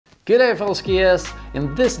Good day fellow skiers!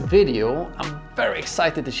 In this video I'm very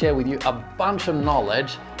excited to share with you a bunch of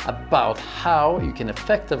knowledge about how you can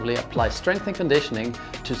effectively apply strength and conditioning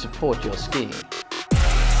to support your skiing.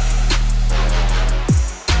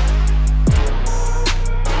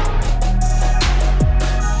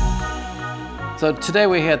 So today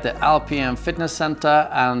we're here at the LPM Fitness Center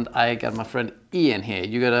and I got my friend Ian here.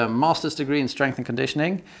 You got a master's degree in strength and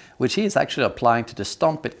conditioning, which he is actually applying to the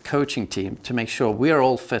Stomp It coaching team to make sure we are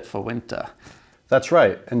all fit for winter. That's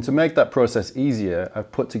right, and to make that process easier,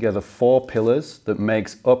 I've put together 4 pillars that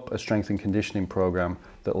makes up a strength and conditioning program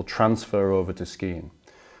that will transfer over to skiing.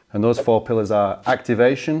 And those 4 pillars are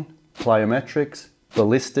activation, plyometrics,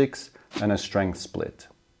 ballistics, and a strength split.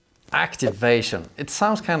 Activation. It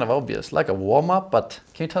sounds kind of obvious, like a warm-up, but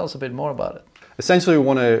can you tell us a bit more about it? Essentially, we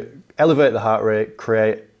want to elevate the heart rate,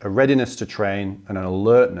 create a readiness to train and an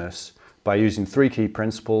alertness by using 3 key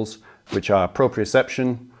principles, which are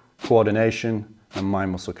proprioception, coordination, and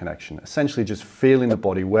mind-muscle connection. Essentially just feeling the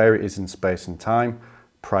body where it is in space and time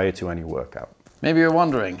prior to any workout. Maybe you're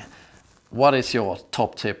wondering, what is your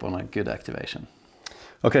top tip on a good activation?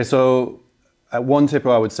 Okay, so one tip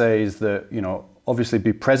I would say is that, obviously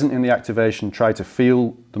be present in the activation, try to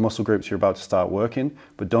feel the muscle groups you're about to start working,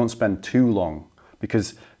 but don't spend too long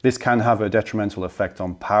because this can have a detrimental effect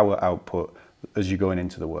on power output as you're going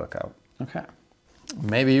into the workout. Okay.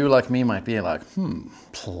 Maybe you like me might be like,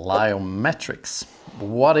 plyometrics.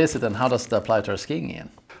 What is it and how does it apply to our skiing, Ian?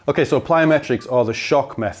 Okay, so plyometrics, or the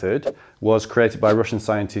shock method, was created by Russian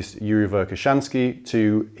scientist Yuri Verkhoshansky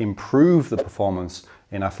to improve the performance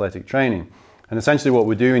in athletic training. And essentially what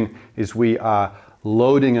we're doing is we are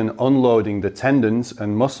loading and unloading the tendons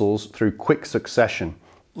and muscles through quick succession.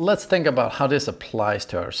 Let's think about how this applies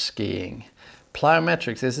to our skiing.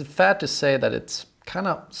 Plyometrics, is it fair to say that it's kind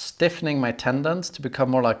of stiffening my tendons to become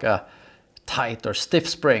more like a tight or stiff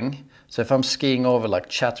spring? So if I'm skiing over like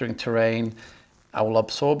chattering terrain, I will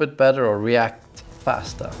absorb it better or react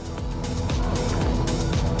faster.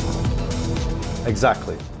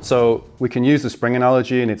 Exactly. So we can use the spring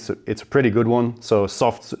analogy, and it's a pretty good one. So a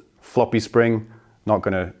soft, floppy spring, not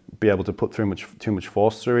going to be able to put too much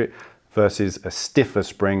force through it, versus a stiffer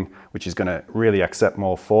spring, which is going to really accept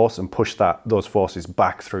more force and push those forces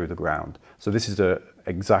back through the ground. So this is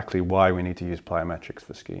exactly why we need to use plyometrics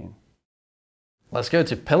for skiing. Let's go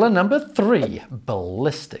to pillar number 3,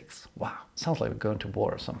 ballistics. Wow, sounds like we're going to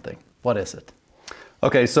war or something. What is it?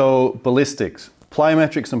 Okay, so ballistics.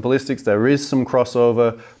 Plyometrics and ballistics, there is some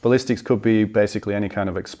crossover. Ballistics could be basically any kind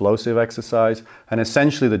of explosive exercise. And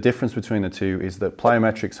essentially the difference between the two is that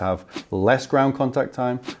plyometrics have less ground contact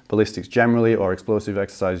time. Ballistics generally, or explosive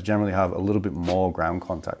exercise generally, have a little bit more ground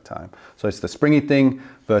contact time. So it's the springy thing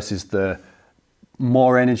versus the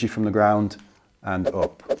more energy from the ground and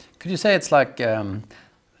up. Could you say it's like a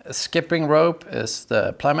skipping rope is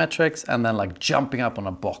the plyometrics, and then like jumping up on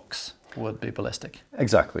a box would be ballistic?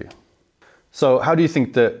 Exactly. So how do you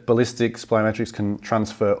think that ballistics, plyometrics can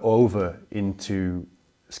transfer over into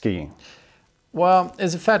skiing? Well,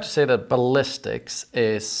 is it fair to say that ballistics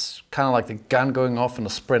is kind of like the gun going off and a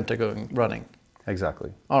sprinter running?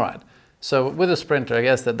 Exactly. All right. So with a sprinter, I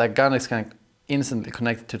guess that gun is kind of instantly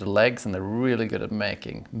connected to the legs and they're really good at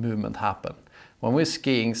making movement happen. When we're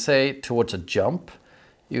skiing, say towards a jump,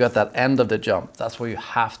 you got that end of the jump. That's where you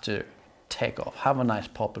have to take off, have a nice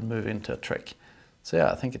pop and move into a trick. So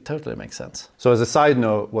yeah, I think it totally makes sense. So as a side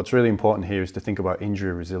note, what's really important here is to think about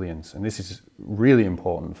injury resilience. And this is really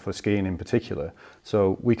important for skiing in particular.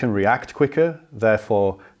 So we can react quicker,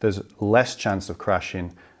 therefore there's less chance of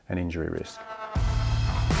crashing and injury risk.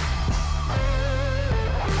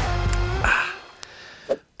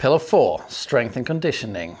 Pillar 4, strength and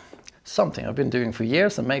conditioning. Something I've been doing for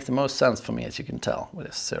years and makes the most sense for me, as you can tell, with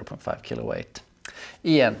this 0.5 kilo weight.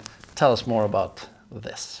 Ian, tell us more about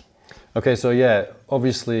this. Okay, so yeah,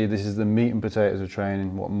 obviously this is the meat and potatoes of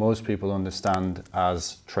training, what most people understand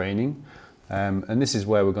as training. And this is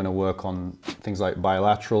where we're going to work on things like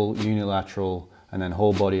bilateral, unilateral, and then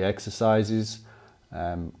whole body exercises,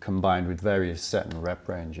 combined with various set and rep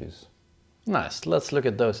ranges. Nice, let's look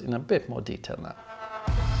at those in a bit more detail now.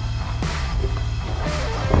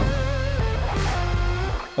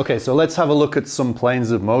 Okay, so let's have a look at some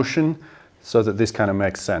planes of motion so that this kind of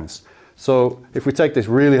makes sense. So if we take this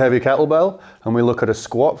really heavy kettlebell and we look at a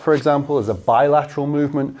squat, for example, as a bilateral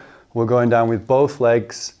movement, we're going down with both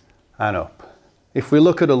legs and up. If we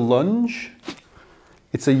look at a lunge,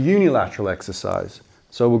 it's a unilateral exercise.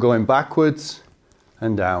 So we're going backwards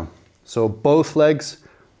and down. So both legs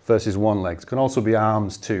versus one leg. It can also be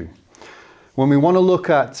arms too. When we want to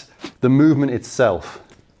look at the movement itself,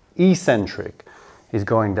 eccentric is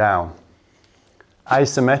going down.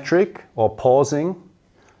 isometric or pausing,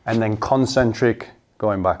 and then concentric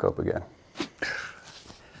going back up again.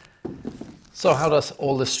 So how does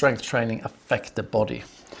all this strength training affect the body?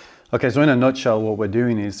 Okay, so in a nutshell, what we're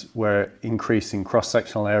doing is we're increasing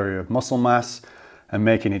cross-sectional area of muscle mass and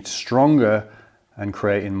making it stronger and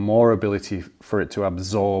creating more ability for it to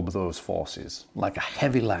absorb those forces. Like a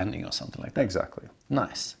heavy landing or something like that? Exactly.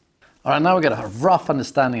 Nice. All right, now we got a rough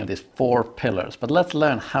understanding of these 4 pillars, but let's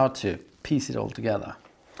learn how to piece it all together.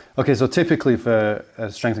 Okay, so typically for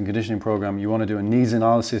a strength and conditioning program, you want to do a needs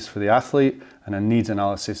analysis for the athlete and a needs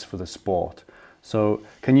analysis for the sport. So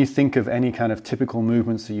can you think of any kind of typical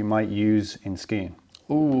movements that you might use in skiing?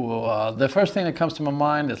 Ooh, the first thing that comes to my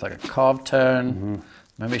mind is like a carve turn.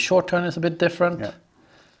 Maybe a short turn is a bit different. Yeah.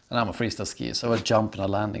 And I'm a freestyle skier, so a jump and a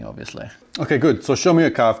landing, obviously. Okay, good. So show me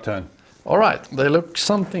a carve turn. All right, they look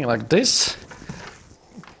something like this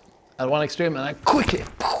at one extreme, and then quickly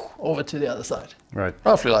over to the other side. Right.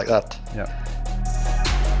 Roughly like that. Yeah.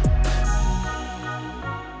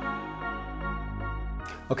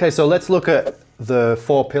 Okay, so let's look at the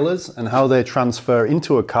 4 pillars and how they transfer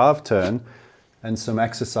into a carve turn and some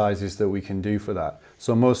exercises that we can do for that.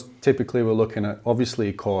 So most typically we're looking at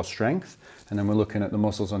obviously core strength, and then we're looking at the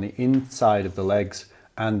muscles on the inside of the legs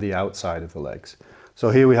and the outside of the legs. So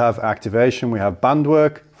here we have activation, we have band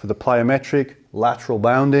work for the plyometric, lateral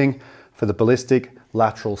bounding, for the ballistic,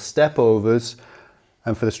 lateral step overs,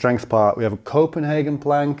 and for the strength part we have a Copenhagen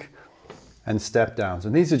plank and step downs.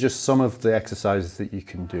 And these are just some of the exercises that you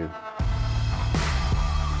can do.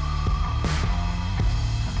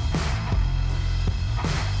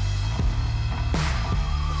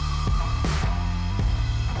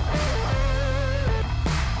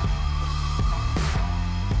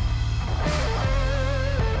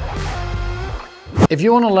 If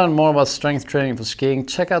you want to learn more about strength training for skiing,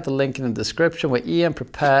 check out the link in the description where Ian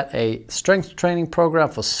prepared a strength training program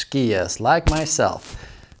for skiers like myself.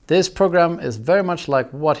 This program is very much like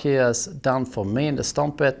what he has done for me and the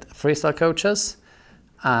Stomp It freestyle coaches,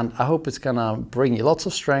 and I hope it's gonna bring you lots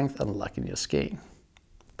of strength and luck in your skiing.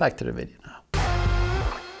 Back to the video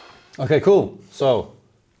now. Okay, cool. So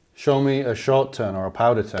show me a short turn or a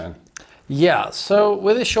powder turn. Yeah, so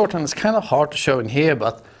with this short turn, it's kind of hard to show in here,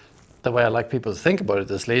 but the way I like people to think about it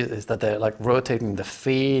at least is that they're like rotating the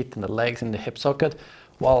feet and the legs in the hip socket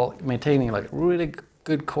while maintaining like really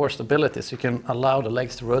good core stability, so you can allow the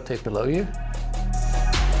legs to rotate below you.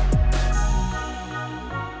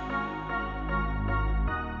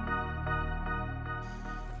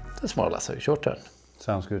 That's more or less a short turn.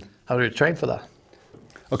 Sounds good. How do you train for that?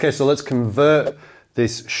 Okay, so let's convert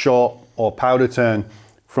this short or powder turn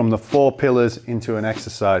from the 4 pillars into an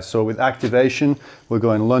exercise. So with activation, we're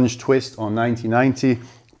going lunge twist or 90-90,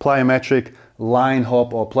 plyometric, line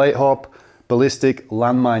hop or plate hop, ballistic,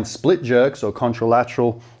 landmine split jerk, so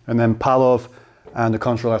contralateral, and then Palov and the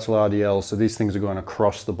contralateral RDL. So these things are going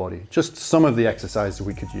across the body. Just some of the exercises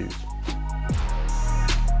we could use.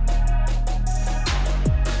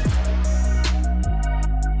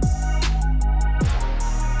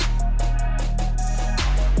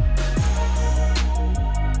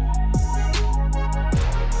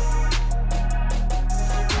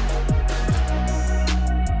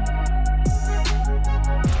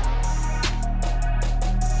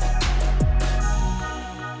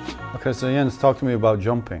 Okay, so Jens, talk to me about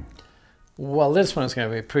jumping. Well, this one is going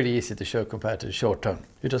to be pretty easy to show compared to the short turn.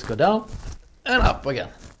 You just go down and up again.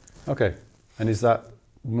 Okay, and is that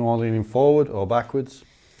more leaning forward or backwards?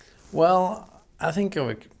 Well, I think of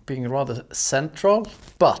it being rather central,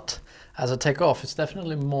 but as I take off, it's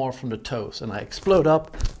definitely more from the toes, and I explode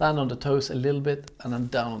up, land on the toes a little bit, and then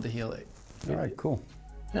down on the heel. All right, cool.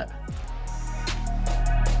 Yeah.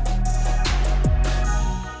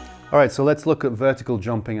 All right, so let's look at vertical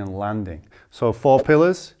jumping and landing. So 4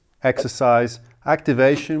 pillars, exercise,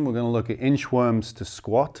 activation, we're going to look at inchworms to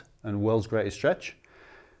squat and world's greatest stretch.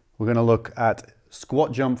 We're going to look at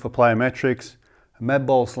squat jump for plyometrics, med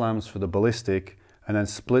ball slams for the ballistic, and then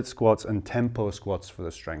split squats and tempo squats for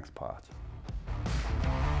the strength part.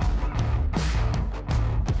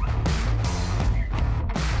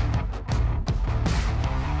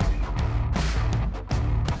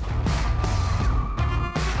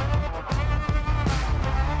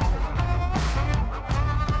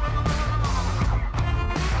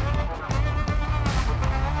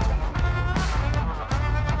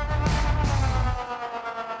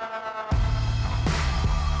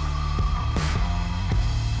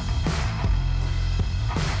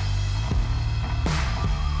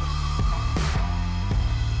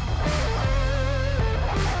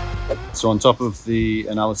 So on top of the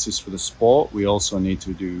analysis for the sport, we also need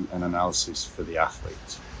to do an analysis for the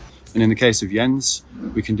athlete. And in the case of Jens,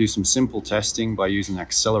 we can do some simple testing by using an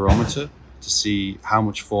accelerometer to see how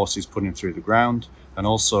much force he's putting through the ground, and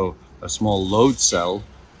also a small load cell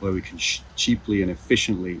where we can cheaply and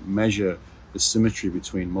efficiently measure the symmetry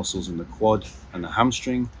between muscles in the quad and the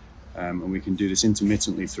hamstring, and we can do this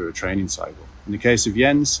intermittently through a training cycle. In the case of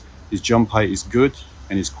Jens, his jump height is good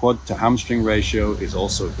and his quad to hamstring ratio is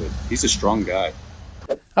also good. He's a strong guy.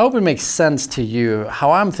 I hope it makes sense to you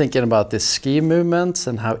how I'm thinking about this ski movements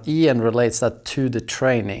and how Ian relates that to the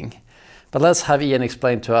training. But let's have Ian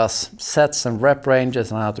explain to us sets and rep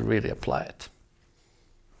ranges and how to really apply it.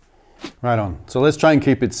 Right on. So let's try and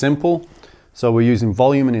keep it simple. So we're using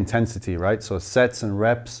volume and intensity, right? So sets and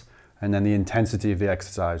reps, and then the intensity of the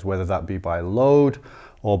exercise, whether that be by load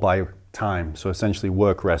or by time. So essentially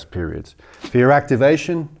work rest periods. For your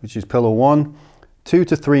activation, which is pillar 1, 2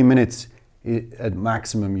 to 3 minutes at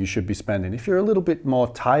maximum you should be spending. If you're a little bit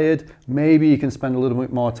more tired, maybe you can spend a little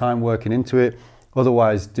bit more time working into it.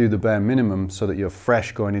 Otherwise, do the bare minimum so that you're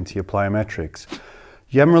fresh going into your plyometrics.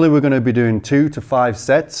 Generally, we're going to be doing 2 to 5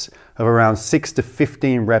 sets of around 6 to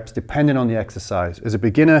 15 reps, depending on the exercise. As a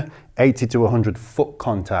beginner, 80 to 100 foot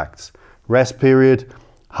contacts. Rest period,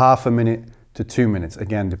 half a minute to 2 minutes,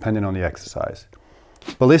 again, depending on the exercise.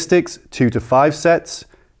 Ballistics, 2 to 5 sets,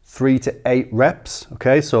 3 to 8 reps,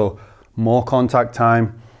 okay? So more contact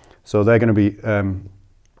time. So they're going to be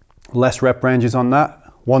less rep ranges on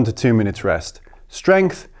that, 1 to 2 minutes rest.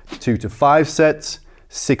 Strength, 2 to 5 sets,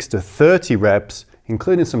 6 to 30 reps,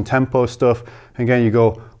 including some tempo stuff. Again, you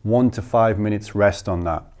go 1 to 5 minutes rest on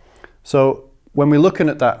that. So when we're looking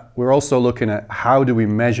at that, we're also looking at how do we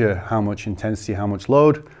measure how much intensity, how much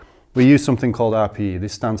load. We use something called RPE.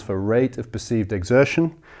 This stands for rate of perceived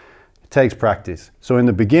exertion. It takes practice. So in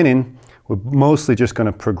the beginning, we're mostly just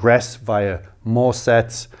going to progress via more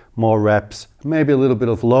sets, more reps, maybe a little bit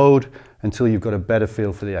of load until you've got a better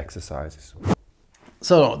feel for the exercises.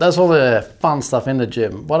 So that's all the fun stuff in the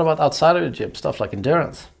gym. What about outside of the gym, stuff like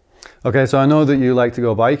endurance? Okay, so I know that you like to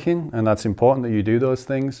go biking, and that's important that you do those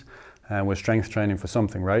things. And we're strength training for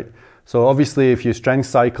something, right? So obviously if your strength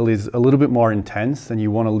cycle is a little bit more intense, then you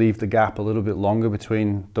want to leave the gap a little bit longer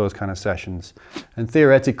between those kind of sessions. And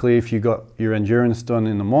theoretically, if you got your endurance done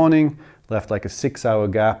in the morning, left like a 6-hour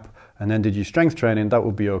gap, and then did your strength training, that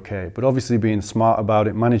would be okay. But obviously being smart about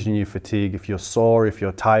it, managing your fatigue, if you're sore, if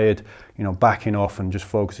you're tired, you know, backing off and just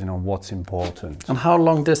focusing on what's important. And how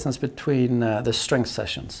long distance between the strength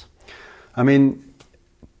sessions? I mean,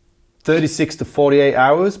 36 to 48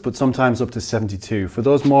 hours, but sometimes up to 72. For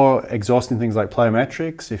those more exhausting things like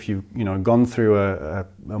plyometrics, if you've gone through a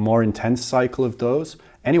more intense cycle of those,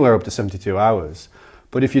 anywhere up to 72 hours.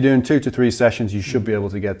 But if you're doing 2 to 3 sessions, you should be able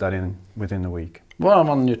to get that in within the week. What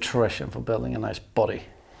about nutrition for building a nice body?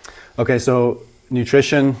 Okay, so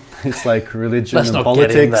nutrition, it's like religion Let's and not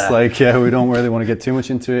politics. get in there. Like, yeah, we don't really want to get too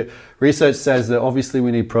much into it. Research says that obviously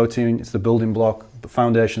we need protein. It's the building block, the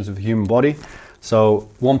foundations of the human body. So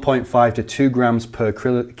 1.5 to 2 grams per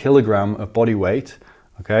kilogram of body weight,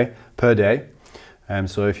 okay, per day.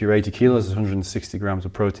 So if you're 80 kilos, 160 grams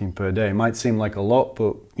of protein per day. It might seem like a lot,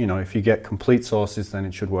 but if you get complete sources, then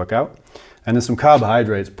it should work out. And then some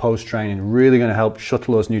carbohydrates post-training, really going to help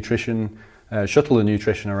shuttle the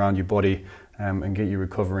nutrition around your body and get you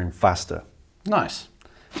recovering faster. Nice.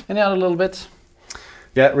 Any other little bits?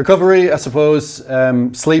 Yeah, recovery, I suppose.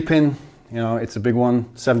 Sleeping, it's a big one,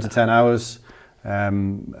 7 to 10 hours.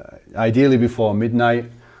 Ideally before midnight.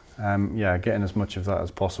 Yeah, getting as much of that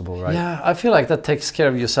as possible, right? Yeah, I feel like that takes care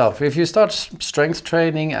of yourself. If you start strength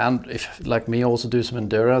training and if, like me, also do some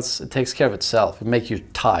endurance, it takes care of itself. It makes you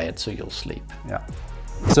tired, so you'll sleep. Yeah.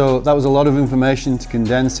 So that was a lot of information to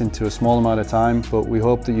condense into a small amount of time, but we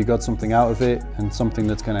hope that you got something out of it and something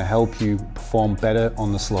that's going to help you perform better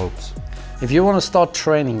on the slopes. If you want to start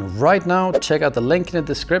training right now, check out the link in the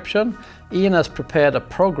description. Ian has prepared a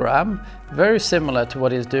program very similar to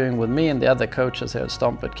what he's doing with me and the other coaches here at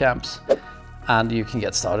Stomp It Camps. And you can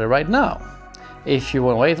get started right now. If you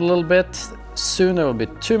want to wait a little bit, soon there will be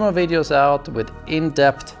 2 more videos out with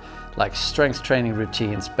in-depth like strength training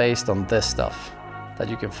routines based on this stuff that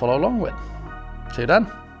you can follow along with. See you then.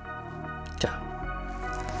 Ciao.